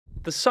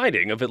The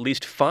sighting of at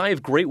least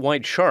 5 great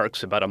white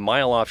sharks about a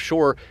mile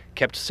offshore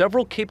kept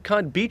several Cape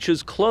Cod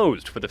beaches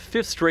closed for the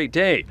 5th straight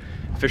day.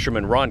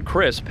 Fisherman Ron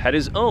Crisp had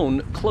his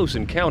own close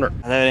encounter.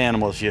 That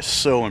animal is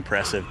just so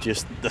impressive,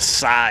 just the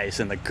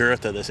size and the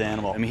girth of this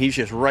animal. I mean, he's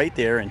just right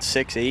there in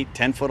 6, 8,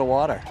 10 foot of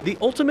water. The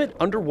ultimate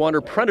underwater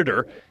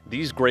predator,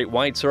 these great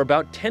whites are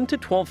about 10 to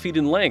 12 feet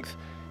in length.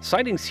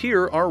 Sightings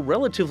here are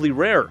relatively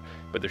rare,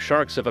 but the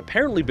sharks have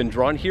apparently been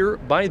drawn here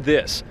by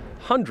this: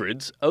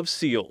 hundreds of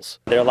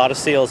seals. There are a lot of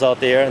seals out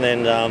there, and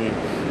then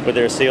where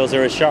there are seals,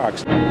 there are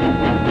sharks.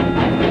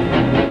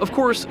 Of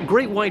course,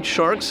 great white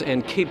sharks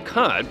and Cape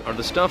Cod are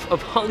the stuff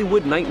of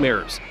Hollywood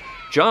nightmares.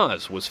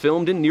 Jaws was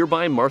filmed in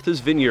nearby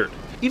Martha's Vineyard.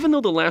 Even though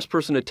the last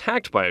person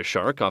attacked by a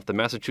shark off the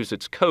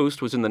Massachusetts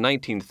coast was in the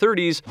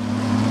 1930s,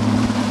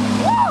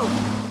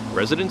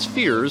 residents'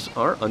 fears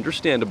are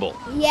understandable.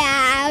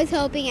 Yeah, I was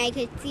hoping I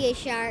could see a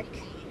shark.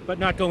 But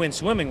not go in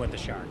swimming with the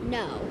shark.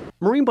 No.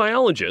 Marine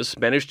biologists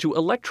managed to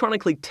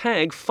electronically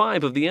tag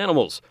 5 of the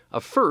animals, a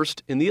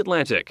first in the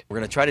Atlantic. We're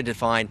going to try to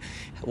define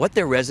what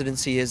their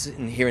residency is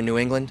here in New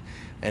England,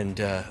 and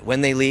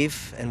when they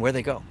leave and where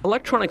they go.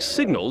 Electronic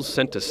signals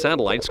sent to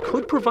satellites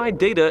could provide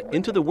data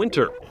into the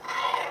winter.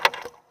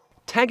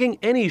 Tagging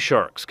any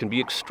sharks can be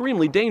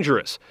extremely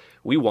dangerous.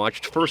 We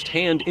watched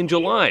firsthand in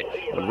July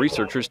when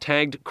researchers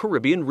tagged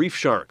Caribbean reef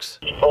sharks.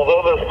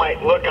 Although this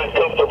might look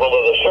uncomfortable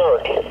to the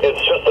shark, it's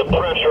just the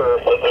pressure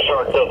that the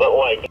shark doesn't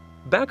like.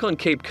 Back on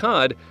Cape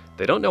Cod,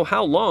 they don't know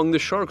how long the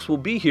sharks will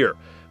be here,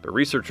 but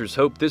researchers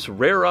hope this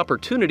rare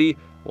opportunity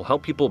will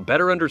help people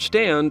better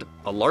understand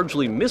a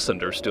largely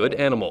misunderstood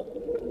animal.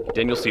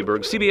 Daniel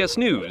Sieberg, CBS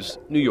News,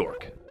 New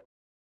York.